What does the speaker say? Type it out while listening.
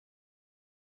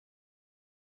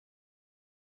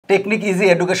Technique easy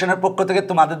এডুকেশনের পক্ষ থেকে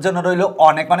তোমাদের জন্য রইল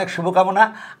অনেক অনেক শুভকামনা।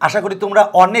 আশা করি তোমরা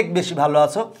অনেক বেশি ভালো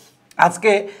আছো।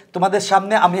 আজকে তোমাদের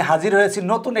সামনে আমি হাজির হয়েছি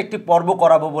নতুন একটি পর্ব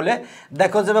করাবো বলে।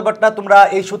 দেখো যে ব্যাপারটা, তোমরা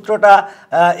এই সূত্রটা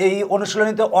এই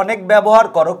অনুশীলনীতে অনেক ব্যবহার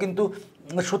করো, কিন্তু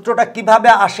সূত্রটা কিভাবে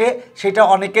আসে সেটা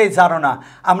অনেকেই জানো না।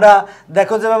 আমরা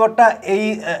দেখো যে ব্যাপারটা,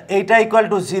 এইটা ইকুয়াল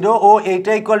টু 0 ও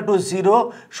এইটা ইকুয়াল টু 0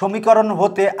 সমীকরণ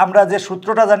হতে আমরা যে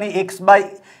সূত্রটা জানি x বাই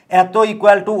এত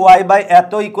ইকুয়াল টু ওয়াই বাই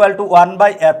এত ইকুয়াল টু 1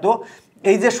 বাই এত,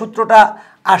 এই যে সূত্রটা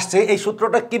আসছে, এই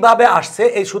সূত্রটা কিভাবে আসছে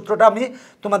এই সূত্রটা আমি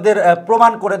তোমাদের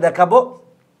প্রমাণ করে দেখাবো।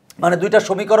 মানে দুইটা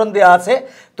সমীকরণ দেওয়া আছে,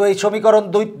 তো এই সমীকরণ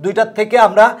দুইটার থেকে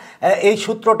আমরা এই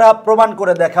সূত্রটা প্রমাণ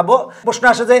করে দেখাবো। প্রশ্ন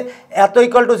আসে যে এত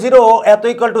ইকুয়াল টু 0 ও এত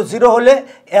ইকুয়াল টু 0 হলে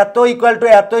এত ইকুয়াল টু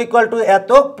এত ইকুয়াল টু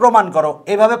এত প্রমাণ করো,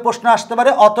 এইভাবে প্রশ্ন আসতে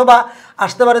পারে। অথবা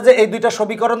আসতে পারে যে এই দুইটা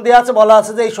সমীকরণ দেওয়া আছে, বলা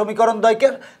আছে যে এই সমীকরণ দ্বয়কে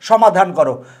সমাধান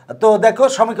করো। তো দেখো,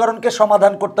 সমীকরণকে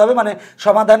সমাধান করতে হবে, মানে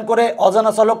সমাধান করে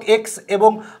অজানা চলক x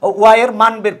এবং y এর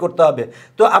মান বের করতে হবে।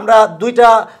 তো আমরা দুইটা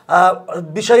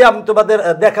বিষয়ে আমি তোমাদের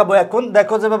দেখাবো এখন।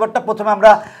 দেখো যে ব্যাপারটা, প্রথমে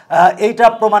আমরা এইটা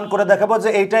প্রমাণ করে দেখাবো যে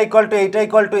এইটা ইকুয়াল টু এইটা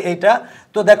ইকুয়াল টু এইটা।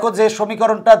 তো দেখো যে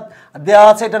সমীকরণটা দেওয়া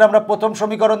আছে, এটার আমরা প্রথম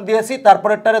সমীকরণ দিয়েছি,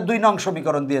 তারপরেরটারে 2 নং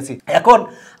সমীকরণ দিয়েছি। এখন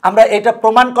আমরা এটা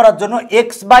প্রমাণ করার জন্য x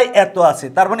বাই এত আছে,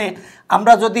 তার মানে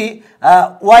আমরা যদি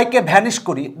ওয়াইকে ভ্যানিশ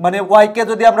করি, মানে ওয়াইকে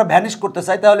যদি আমরা ভ্যানিশ করতে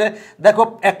চাই, তাহলে দেখো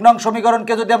 1 নং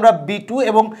সমীকরণকে যদি আমরা b2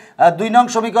 এবং 2 নং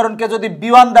সমীকরণকে যদি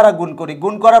b1 দ্বারা গুণ করি,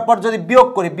 গুণ করার পর যদি বিয়োগ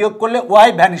করি, বিয়োগ করলে ওয়াই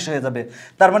ভ্যানিশ হয়ে যাবে।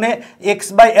 তার মানে x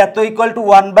বাই এত ইকুয়াল টু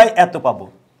 1 বাই এত পাবো।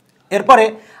 এরপরে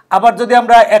আবার যদি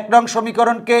আমরা 1 নং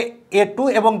সমীকরণকে a2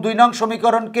 এবং 2 নং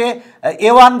সমীকরণকে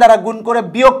a1 দ্বারা গুণ করে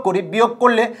বিয়োগ করি, বিয়োগ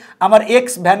করলে আমার x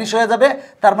ভ্যানিশ হয়ে যাবে।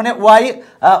 তার মানে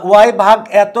y ভাগ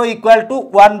এত ইকুয়াল টু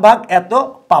 1 ভাগ এত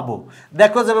পাবো।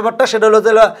 দেখো যে ব্যাপারটা, সেটা হলো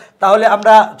যে, তাহলে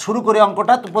আমরা শুরু করি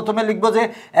অঙ্কটা। তো প্রথমে লিখবো যে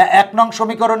 1 নং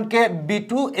সমীকরণকে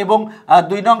b2 এবং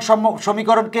 2 নং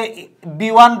সমীকরণকে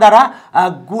b1 দ্বারা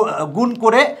গুণ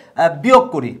করে বিয়োগ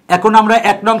করি। এখন আমরা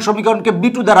 1 নং সমীকরণকে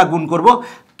b2 দ্বারা গুণ করব।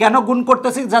 কেন গুণ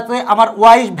করতেছি? যাতে আমার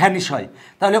y ভ্যানিশ হয়।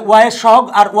 তাহলে y এর সহগ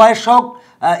আর y এর সহগ,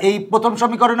 এই প্রথম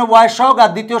সমীকরণে y এর সহগ আর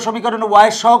দ্বিতীয় সমীকরণে y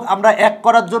এর সহগ আমরা এক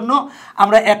করার জন্য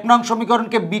আমরা 1 নং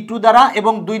সমীকরণকে b2 দ্বারা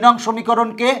এবং 2 নং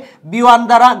সমীকরণকে b1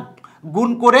 দ্বারা গুণ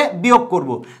করে বিয়োগ করব।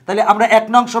 তাহলে আমরা 1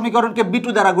 নং সমীকরণকে b2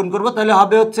 দ্বারা গুণ করব, তাহলে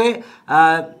হবে হচ্ছে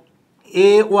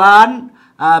a1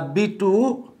 b2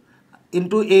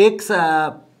 into x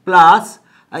plus,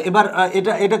 এবার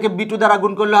এটাকে b2 দ্বারা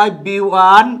গুণ করলে হয়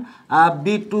b1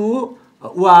 b2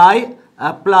 y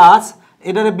প্লাস,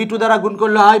 এটারে b2 দ্বারা গুণ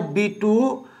করলে হয় b2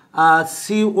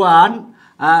 c1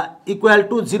 ইকুয়াল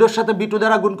টু 0-র সাথে b2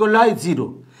 দ্বারা গুণ করলে হয় 0।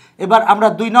 এবার আমরা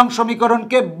 2 নং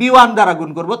সমীকরণকে b1 দ্বারা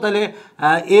গুণ করব, তাহলে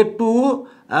a2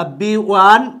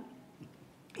 b1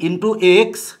 into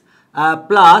x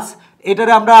plus,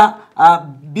 এটারে আমরা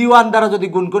b1 দ্বারা যদি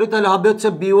গুণ করি তাহলে হবে হচ্ছে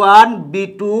b1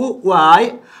 b2 y,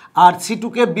 আর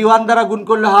c2কে b1 দ্বারা গুণ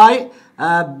করলে হয়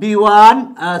b1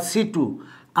 c2,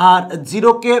 আর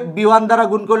 0কে b1 দ্বারা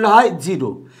গুণ করলে হয়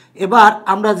 0। এবার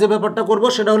আমরা যে ব্যাপারটা করব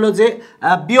সেটা হলো যে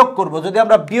বিয়োগ করব। যদি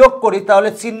আমরা বিয়োগ করি তাহলে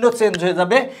চিহ্ন চেঞ্জ হয়ে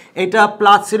যাবে। এটা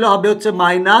প্লাস ছিল, হবে হচ্ছে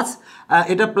মাইনাস,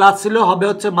 এটা প্লাস ছিল, হবে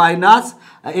হচ্ছে মাইনাস,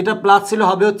 এটা প্লাস ছিল,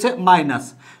 হবে হচ্ছে মাইনাস।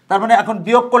 তার মানে এখন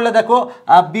বিয়োগ করলে দেখো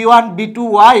b1 b2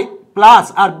 y প্লাস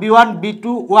আর b1 b2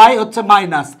 y হচ্ছে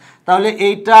মাইনাস, তাহলে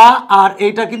এইটা আর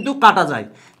এইটা কিন্তু কাটা যায়।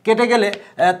 কেটে গেলে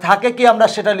থাকে কি, আমরা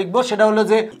সেটা লিখবো। সেটা হলো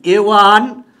যে a1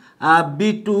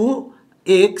 b2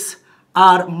 x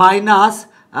আর মাইনাস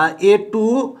a2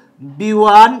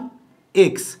 b1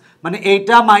 x, মানে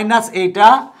এইটা মাইনাস এইটা,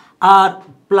 আর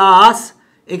প্লাস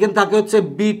এখানে থাকে হচ্ছে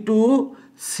b2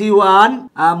 c1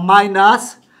 মাইনাস,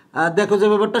 দেখো যে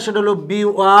ব্যাপারটা, সেটা হলো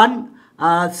b1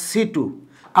 c2।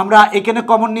 আমরা এখানে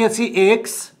কমন নিয়েছি x,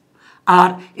 আর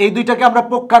এই দুইটাকে আমরা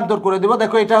পক্ষান্তর করে দেব।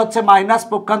 দেখো এটা হচ্ছে মাইনাস,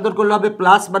 পক্ষান্তর করলে হবে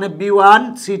প্লাস, মানে b1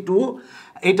 c2,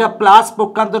 এটা প্লাস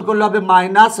পক্ষান্তর করলে হবে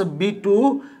মাইনাস b2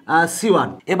 c1।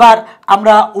 এবার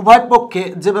আমরা উভয় পক্ষে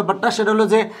যে ব্যাপারটা, সেটা হলো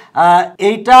যে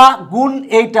এইটা গুণ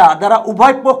এইটা দ্বারা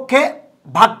উভয় পক্ষে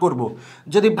ভাগ করব।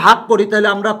 যদি ভাগ করি তাহলে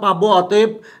আমরা পাবো,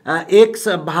 অতএব x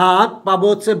ভাগ পাবো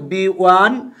হচ্ছে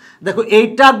b1। দেখো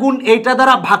এইটা গুণ এইটা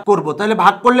দ্বারা ভাগ করব, তাহলে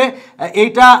ভাগ করলে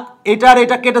এইটা আর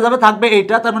এটা কেটে যাবে, থাকবে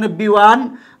এইটা। তার মানে b1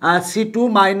 c2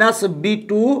 minus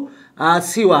b2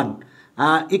 c1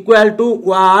 equal to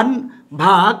 1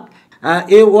 ভাগ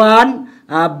a1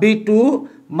 b2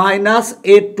 minus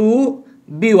a2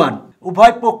 b1।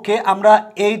 উভয় পক্ষে আমরা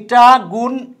এইটা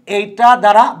গুণ এইটা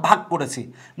দ্বারা ভাগ করেছি।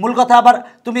 মূল কথা, আবার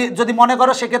তুমি যদি মনে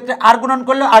করো সেক্ষেত্রে আর গুণন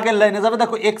করলে আগের লাইনে যাবে।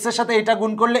 দেখো এক্স এর সাথে এইটা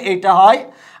গুণ করলে এইটা হয়,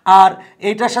 আর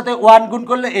এইটার সাথে 1 গুণ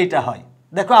করলে এইটা হয়।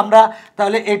 দেখো আমরা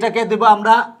তাহলে এটাকে দেব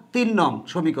আমরা 3 নং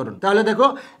সমীকরণ। তাহলে দেখো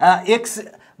এক্স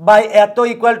বাই এত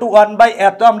ইকুয়াল টু 1 বাই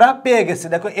এত আমরা পেয়ে গেছি।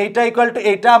 দেখো এইটা ইকুয়াল টু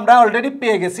এইটা আমরা অলরেডি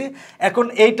পেয়ে গেছি। এখন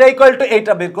এইটা ইকুয়াল টু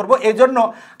এইটা বের করব। এই জন্য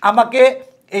আমাকে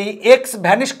এই এক্স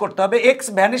ভ্যানিশ করতে হবে। এক্স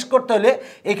ভ্যানিশ করতে হলে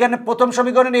এখানে প্রথম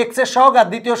সমীকরণের এক্সের সহগ আর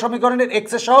দ্বিতীয় সমীকরণের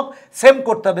এক্সের সহগ সেম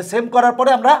করতে হবে। সেম করার পরে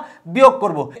আমরা বিয়োগ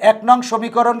করব। 1 নং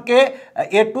সমীকরণকে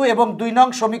A2 এবং 2 নং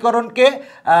সমীকরণকে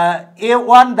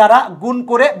A1 দ্বারা গুণ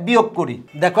করে বিয়োগ করি।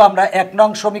 দেখো আমরা 1 নং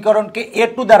সমীকরণকে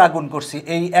A2 দ্বারা গুণ করছি।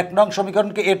 এই 1 নং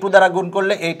সমীকরণকে A2 দ্বারা গুণ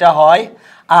করলে এইটা হয়,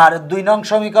 আর 2 নং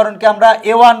সমীকরণকে আমরা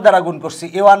A1 দ্বারা গুণ করছি।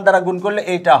 A1 দ্বারা গুণ করলে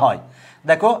এইটা হয়।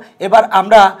 দেখো এবার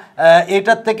আমরা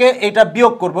এইটার থেকে এটা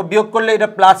বিয়োগ করব। বিয়োগ করলে এটা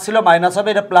প্লাস ছিল মাইনাস হবে,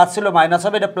 এটা প্লাস ছিল মাইনাস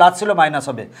হবে, এটা প্লাস ছিল মাইনাস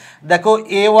হবে। দেখো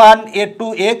A1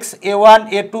 A2x A1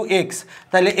 A2x,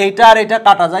 তাহলে এইটা আর এটা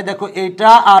কাটা যায়। দেখো এইটা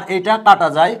আর এইটা কাটা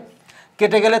যায়,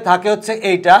 কেটে গেলে থাকে হচ্ছে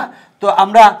এইটা। তো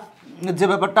আমরা যে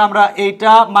ব্যাপারটা আমরা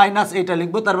এইটা মাইনাস এইটা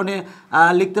লিখবো, তার মানে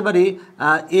লিখতে পারি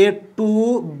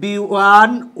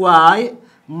A2B1y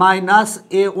মাইনাস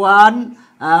A1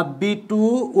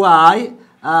 B2y।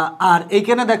 আর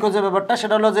এইখানে দেখো যে ব্যাপারটা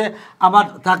সেটা হলো যে আমার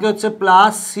থাকে হচ্ছে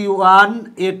plus C1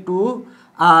 A2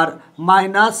 R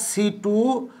minus C2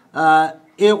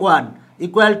 A1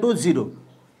 equal to 0।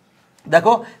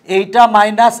 দেখো এইটা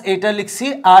মাইনাস এইটা লিখছি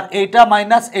আর এইটা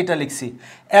মাইনাস এইটা লিখছি।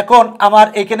 এখন আমার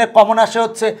এখানে কমন আসে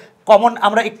হচ্ছে, কমন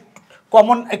আমরা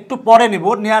কমন একটু পরে নেব,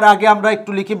 নেওয়ার আগে আমরা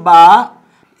একটু লিখি বা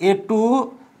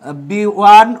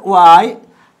A2B1y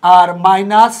R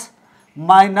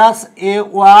minus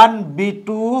A1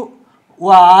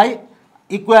 B2y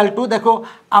equal to, দেখো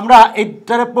আমরা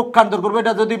এইটারে পক্ষান্তর করবো।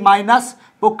 এটা যদি মাইনাস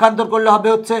পক্ষান্তর করলে হবে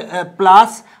হচ্ছে প্লাস,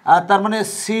 তার মানে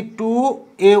C2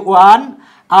 A1,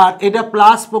 আর এটা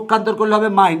প্লাস পক্ষান্তর করলে হবে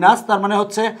মাইনাস, তার মানে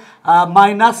হচ্ছে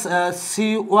মাইনাস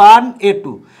C1 A2।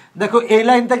 দেখো এই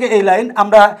লাইন থেকে এই লাইন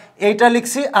আমরা এইটা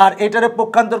লিখছি, আর এটারে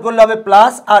পক্ষান্তর করলে হবে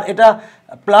প্লাস, আর এটা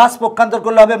প্লাস পক্ষান্তর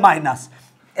করলে হবে মাইনাস।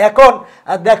 এখন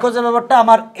দেখো যে ব্যাপারটা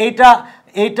আমার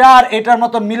এইটা আর এটার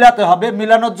মতো মিলাতে হবে।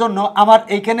 মিলানোর জন্য আমার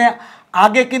এইখানে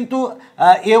আগে কিন্তু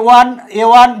A1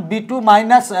 B2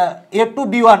 minus A2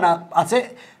 B1 আছে,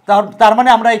 তার মানে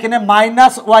আমরা এখানে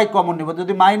মাইনাস ওয়াই কমন নেব।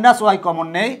 যদি মাইনাস ওয়াই কমন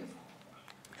নেই,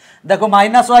 দেখো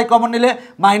মাইনাস ওয়াই কমন নিলে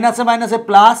মাইনাসে মাইনাসে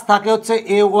প্লাস থাকে হচ্ছে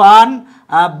A1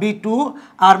 B2,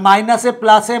 আর মাইনাসে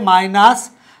প্লাসে মাইনাস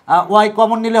ওয়াই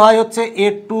কমন নিলে হয় হচ্ছে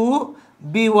A2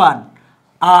 B1,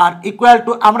 R equal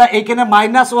to আমরা এইখানে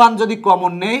 -1 যদি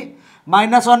কমন নেই,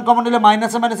 -1 কমন নিলে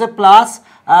মাইনাসে মাইনাসে প্লাস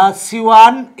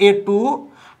C1 A2,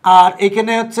 আর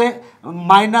এখানে হচ্ছে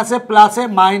মাইনাসে প্লাসে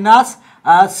মাইনাস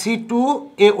C2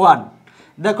 A1।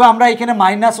 দেখো আমরা এখানে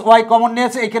 -y কমন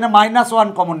নিয়েছি, এখানে -1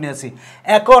 কমন নিয়েছি।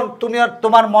 এখন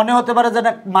তোমার মনে হতে পারে যে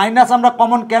মাইনাস আমরা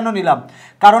কমন কেন নিলাম,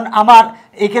 কারণ আমার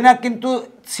এখানে কিন্তু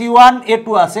C1 A2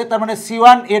 আছে, তার মানে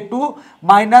C1 A2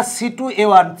 minus C2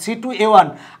 A1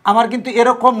 আমার কিন্তু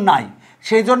এরকম নাই,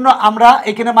 সেই জন্য আমরা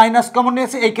এখানে মাইনাস কমন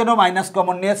নিয়েছি, এইখানেও মাইনাস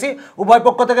কমন নিয়েছি। উভয়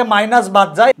পক্ষ থেকে মাইনাস বাদ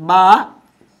যায়, বা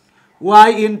y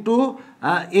into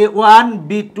A1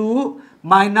 B2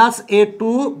 minus A2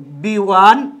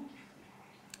 B1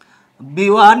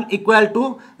 equal to,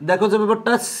 দেখো যে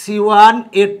ব্যাপারটা C1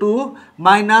 A2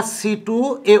 minus C2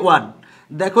 A1।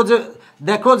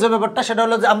 দেখো যে ব্যাপারটা সেটা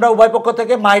হলো যে আমরা উভয় পক্ষ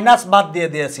থেকে মাইনাস বাদ দিয়ে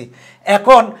দিয়েছি।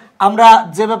 এখন আমরা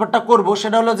যে ব্যাপারটা করব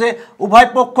সেটা হলো যে উভয়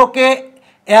পক্ষকে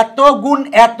এত গুণ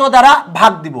এত দ্বারা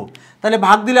ভাগ দিব। তাহলে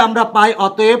ভাগ দিলে আমরা পাই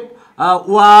অতএব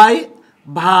y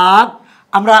ভাগ,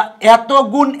 আমরা এত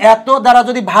গুণ এত দ্বারা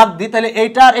যদি ভাগ দিই তাহলে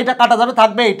এইটা আর এটা কাটা যাবে,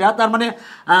 থাকবে এইটা, তার মানে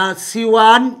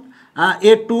C1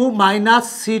 A2 minus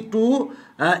C2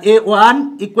 A1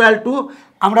 equal to,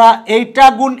 আমরা এইটা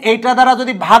গুণ এইটা দ্বারা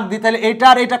যদি ভাগ দিই তাহলে এইটা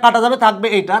আর এইটা কাটা যাবে, থাকবে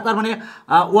এইটা, তার মানে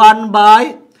 1 by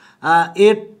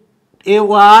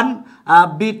A1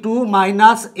 B2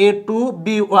 minus A2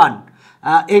 B1।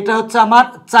 এটা হচ্ছে আমার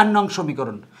 4 নং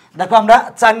সমীকরণ। দেখো আমরা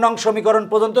 4 নং সমীকরণ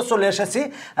পর্যন্ত চলে এসেছি।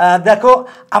 দেখো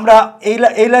আমরা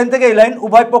এই লাইন থেকে এই লাইন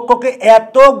উভয় পক্ষকে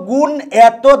এত গুণ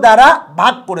এত দ্বারা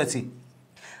ভাগ করেছি।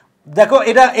 দেখো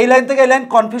এটা এই লাইন থেকে এই লাইন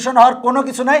কনফিউশন হওয়ার কোনো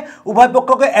কিছু নাই। উভয়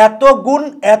পক্ষকে এত গুণ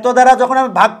এত দ্বারা যখন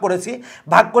আমি ভাগ করেছি,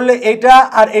 ভাগ করলে এইটা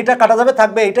আর এইটা কাটা যাবে,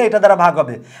 থাকবে এইটা, এটা দ্বারা ভাগ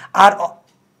হবে। আর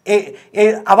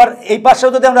আবার এই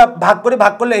পাশেও যদি আমরা ভাগ করি,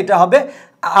 ভাগ করলে এটা হবে।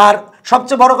 আর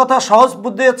সবচেয়ে বড় কথা সহজ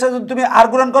বুদ্ধি হচ্ছে যদি তুমি আর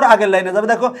গুণন করো আগের লাইনে যাবে।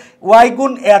 দেখো y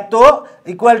গুণ এত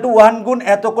ইকুয়াল টু 1 গুণ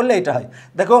এত করলে এইটা হয়।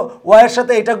 দেখো y এর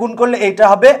সাথে এইটা গুণ করলে এইটা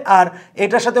হবে, আর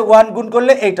এটার সাথে 1 গুণ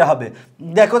করলে এইটা হবে।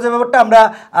 দেখো যে ব্যাপারটা আমরা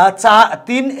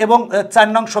 3 এবং 4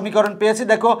 নং সমীকরণ পেয়েছি।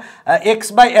 দেখো x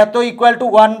বাই এত ইকুয়াল টু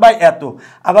 1 বাই এত,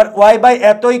 আবার y বাই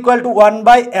এত ইকুয়াল টু 1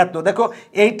 বাই এত। দেখো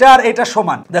এইটা আর এইটা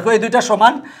সমান, দেখো এই দুইটা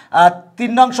সমান।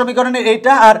 3 নং সমীকরণে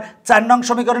এইটা আর 4 নং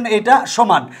সমীকরণে এইটা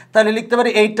সমান, তাহলে লিখতে পারি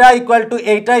এইটা ইকুয়াল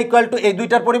ইকুয়াল টু এই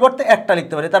দুইটার পরিবর্তে একটা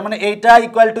লিখতে পারি, তার মানে এইটা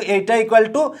ইকুয়াল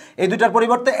টু এই দুইটার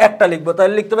পরিবর্তে একটা লিখবো।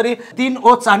 তাহলে লিখতে পারি 3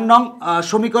 ও 4 নং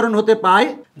সমীকরণ হতে পাই।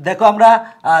 দেখো আমরা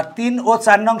 3 ও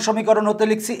 4 নং সমীকরণ হতে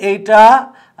লিখছি এইটা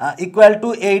ইকুয়াল টু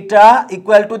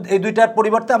এই দুইটার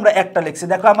পরিবর্তে আমরা একটা লিখছি।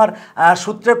 দেখো আমার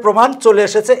সূত্রের প্রমাণ চলে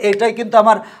এসেছে, এইটাই কিন্তু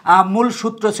আমার মূল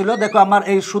সূত্র ছিল। দেখো আমার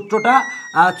এই সূত্রটা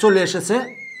চলে এসেছে,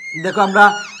 দেখো আমরা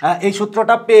এই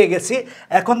সূত্রটা পেয়ে গেছি।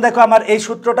 এখন দেখো আমার এই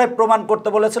সূত্রটাই প্রমাণ করতে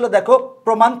বলেছিল, দেখো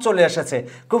প্রমাণ চলে এসেছে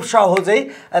খুব সহজেই।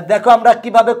 দেখো আমরা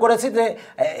কিভাবে করেছি যে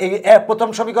এই প্রথম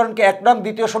সমীকরণকে 1 নং,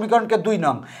 দ্বিতীয় সমীকরণকে 2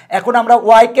 নং। এখন আমরা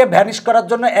ওয়াইকে ভ্যানিশ করার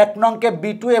জন্য 1 নংকে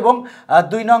b2 এবং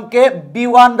 2 নংকে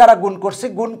b1 দ্বারা গুণ করছি,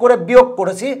 গুণ করে বিয়োগ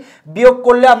করেছি। বিয়োগ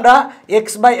করলে আমরা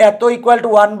x/এত ইকুয়াল টু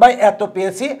 1/এত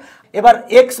পেয়েছি। এবার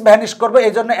x ভ্যানিশ করবো,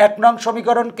 এই জন্য 1 নং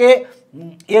সমীকরণকে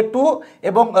a2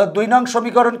 এবং 2 নং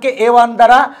সমীকরণকে a1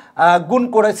 দ্বারা গুণ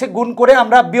করেছি, গুণ করে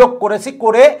আমরা বিয়োগ করেছি।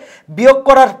 করে বিয়োগ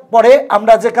করার পরে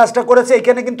আমরা যে কাজটা করেছি,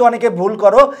 এখানে কিন্তু অনেকে ভুল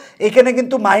করো, এখানে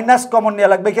কিন্তু মাইনাস কমন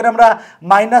নেওয়া লাগবে। এখানে আমরা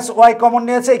মাইনাস ওয়াই কমন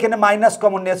নিয়েছি, এখানে মাইনাস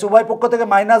কমন নিয়েছি, উভয় পক্ষ থেকে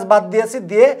মাইনাস বাদ দিয়েছি,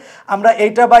 দিয়ে আমরা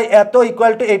এইটা/এত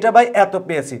ইকুয়াল টু এইটা/এত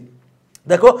পেয়েছি।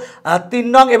 দেখো 3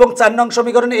 নং এবং 4 নং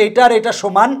সমীকরণে এইটা আর এটা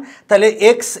সমান, তাহলে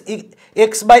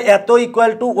x/এত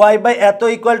ইকুয়াল টু y/এত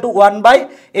ইকুয়াল টু 1/,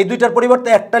 এই দুইটার পরিবর্তে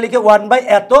একটা লিখে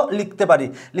 1/এত লিখতে পারি।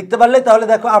 লিখতে পারলে তাহলে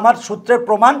দেখো আমার সূত্রের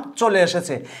প্রমাণ চলে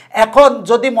এসেছে। এখন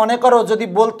যদি মনে করো, যদি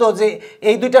বলতো যে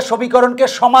এই দুইটা সমীকরণকে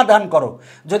সমাধান করো,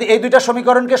 যদি এই দুইটা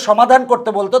সমীকরণকে সমাধান করতে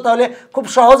বলতো, তাহলে খুব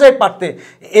সহজেই পারতে।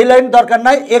 এই লাইন দরকার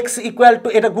নাই, x ইকুয়াল টু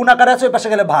এটা গুণাকার আছে, ওই পাশে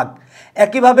গেলে ভাগ।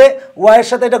 একইভাবে y এর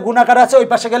সাথে এটা গুণাকার আছে, ওই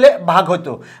পাশে গেলে ভাগ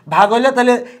হইতো। ভাগ হইলে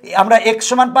তাহলে আমরা x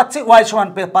সমান পাচ্ছি, y সমান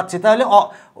পাচ্ছি, তাহলে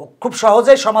খুব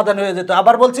সহজেই সমাধান হয়ে যেত।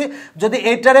 আবার বলছি, যদি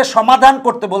এইটারে সমাধান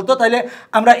করতে বলতো, তাহলে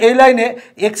আমরা এই লাইনে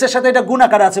x এর সাথে এটা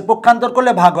গুণাকার আছে, পক্ষান্তর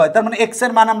করলে ভাগ হয়, তার মানে x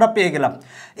এর মান আমরা পেয়ে গেলাম,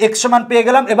 x সমান পেয়ে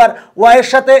গেলাম। এবার y এর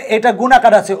সাথে এটা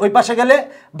গুণাকার আছে, ওই পাশে গেলে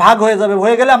ভাগ হয়ে যাবে,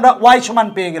 হয়ে গেলে আমরা y সমান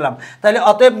পেয়ে গেলাম। তাহলে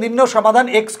অতএব নির্ণয় সমাধান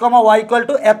x, y ইকুয়াল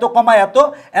টু এত, এত,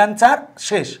 অ্যান্সার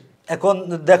শেষ। এখন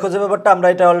দেখো যে ব্যাপারটা আমরা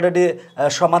এটা অলরেডি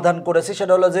সমাধান করেছি,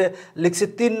 সেটা হলো যে লিখছি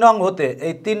 3 নং হতে,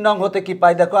 এই 3 নং হতে কি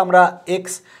পাই, দেখো আমরা x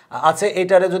আছে,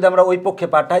 এইটারে যদি আমরা ওই পক্ষে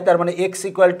পাঠাই, তার মানে x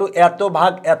ইকুয়াল টু এত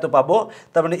ভাগ এত পাবো,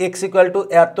 তার মানে x ইকুয়াল টু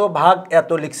এত ভাগ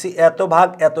এত লিখছি, এত ভাগ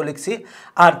এত লিখছি।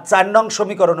 আর 4 নং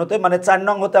সমীকরণ হতে, মানে 4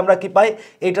 নং হতে আমরা কি পাই,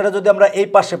 এইটারে যদি আমরা এই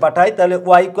পাশে পাঠাই, তাহলে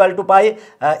y ইকুয়াল টু পাই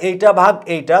এইটা ভাগ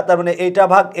এইটা, তার মানে এইটা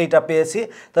ভাগ এইটা পেয়েছি।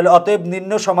 তাহলে অতএব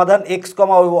নির্ণয় সমাধান x,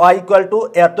 y ইকুয়াল টু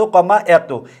এত,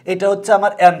 এত, এটা হচ্ছে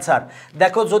আমার অ্যান্সার।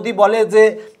 দেখো যদি বলে যে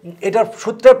এটার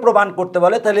সূত্রের প্রমাণ করতে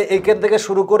বলে, তাহলে এইখান থেকে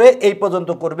শুরু করে এই পর্যন্ত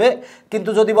করবে। কিন্তু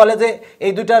যদি বলে যে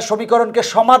এই দুইটা সমীকরণকে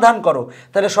সমাধান করো,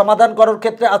 তাহলে সমাধান করার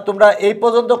ক্ষেত্রে আর তোমরা এই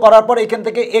পর্যন্ত করার পর এখান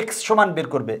থেকে x সমান বের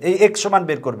করবে, এই x সমান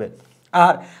বের করবে।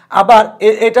 আর আবার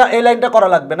এটা এই লাইনটা করা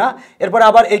লাগবে না, এরপর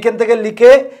আবার এইখান থেকে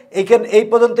লিখে এই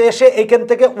পর্যন্ত এসে এইখান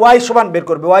থেকে y সমান বের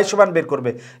করবে, y সমান বের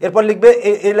করবে। এরপর লিখবে,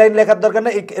 এই লাইন লেখার দরকার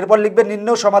নেই, এরপর লিখবে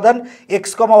নির্ণয় সমাধান x,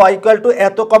 y ইকুয়াল টু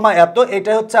এত, এত,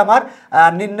 এটা হচ্ছে আমার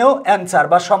নির্ণয় অ্যান্সার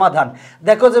বা সমাধান।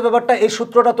 দেখো যে ব্যাপারটা, এই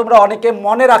সূত্রটা তোমরা অনেকে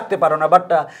মনে রাখতে পারো না, বাট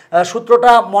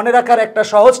সূত্রটা মনে রাখার একটা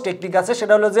সহজ টেকনিক আছে,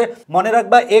 সেটা হলো যে মনে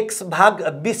রাখবা x ভাগ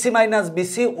bc minus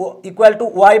bc equal to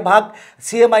y ভাগ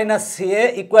ca minus ca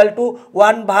equal to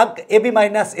 1 ভাগ ab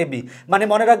মাইনাস ab, মানে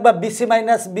মনে রাখবা bc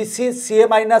minus bc, ca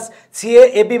minus ca,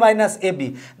 ab minus ab।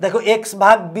 দেখো x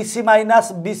ভাগ bc minus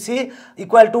bc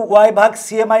equal to y ভাগ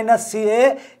ca minus ca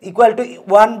equal to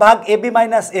 1 ভাগ ab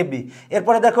minus ab।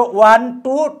 এরপরে দেখো 1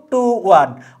 2 2 1,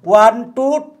 1 2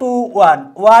 2 1,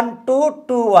 1 2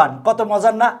 2 1, কত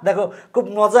মজার না? দেখো খুব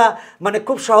মজা, মানে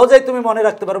খুব সহজেই তুমি মনে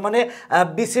রাখতে পারো, মানে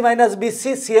bc minus bc,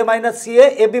 ca minus ca,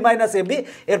 ab minus ab,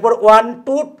 এরপর 1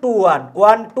 2 2 1,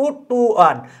 1 2 2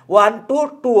 1, 1 2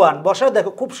 2 1 বসাও।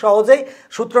 দেখো খুব সহজেই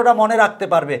সূত্রটা মনে রাখতে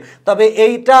পারবে। তবে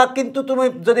এইটা কিন্তু তুমি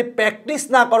যদি প্র্যাকটিস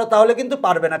না করো তাহলে কিন্তু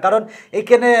পারবে না, কারণ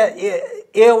এখানে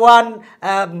a1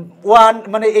 1,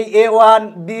 মানে এই a1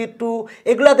 b2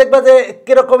 এগুলা দেখবা যে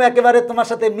কিরকম একেবারে তোমার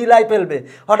সাথে মিলাই ফেলবে,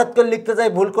 হঠাৎ করে লিখতে যাই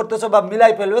ভুল করতেছো বা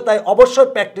মিলাই ফেলবে, তাই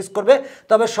অবশ্যই প্র্যাকটিস করবে।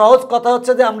 তবে সহজ কথা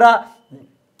হচ্ছে যে আমরা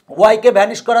y কে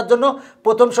ভ্যানিশ করার জন্য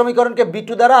প্রথম সমীকরণকে b2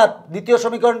 দ্বারা, দ্বিতীয়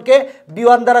সমীকরণকে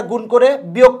b1 দ্বারা গুণ করে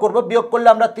বিয়োগ করব, বিয়োগ করলে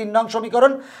আমরা 3 নং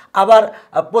সমীকরণ। আবার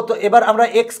এবার আমরা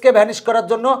x কে ভ্যানিশ করার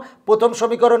জন্য প্রথম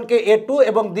সমীকরণকে a2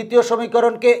 এবং দ্বিতীয়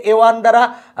সমীকরণকে a1 দ্বারা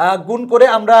গুণ করে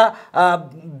আমরা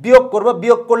বিয়োগ করব,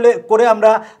 বিয়োগ করে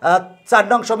আমরা 4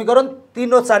 নং সমীকরণ, 3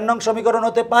 ও 4 নং সমীকরণ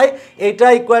হতে পাই এইটা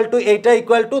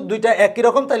ইকুয়াল টু দুইটা একই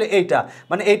রকম, তাহলে এইটা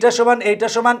মানে এইটা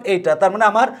সমান এইটা, তার মানে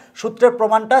আমার সূত্রের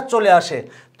প্রমাণটা চলে আসে।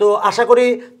 তো আশা করি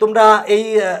তোমরা এই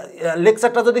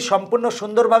লেকচারটা যদি সম্পূর্ণ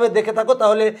সুন্দরভাবে দেখে থাকো,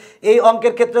 তাহলে এই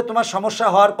অঙ্কের ক্ষেত্রে তোমার সমস্যা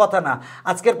হওয়ার কথা না।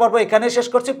 আজকের পর্ব এখানেই শেষ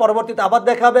করছি, পরবর্তীতে আবার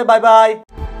দেখা হবে, বাই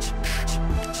বাই।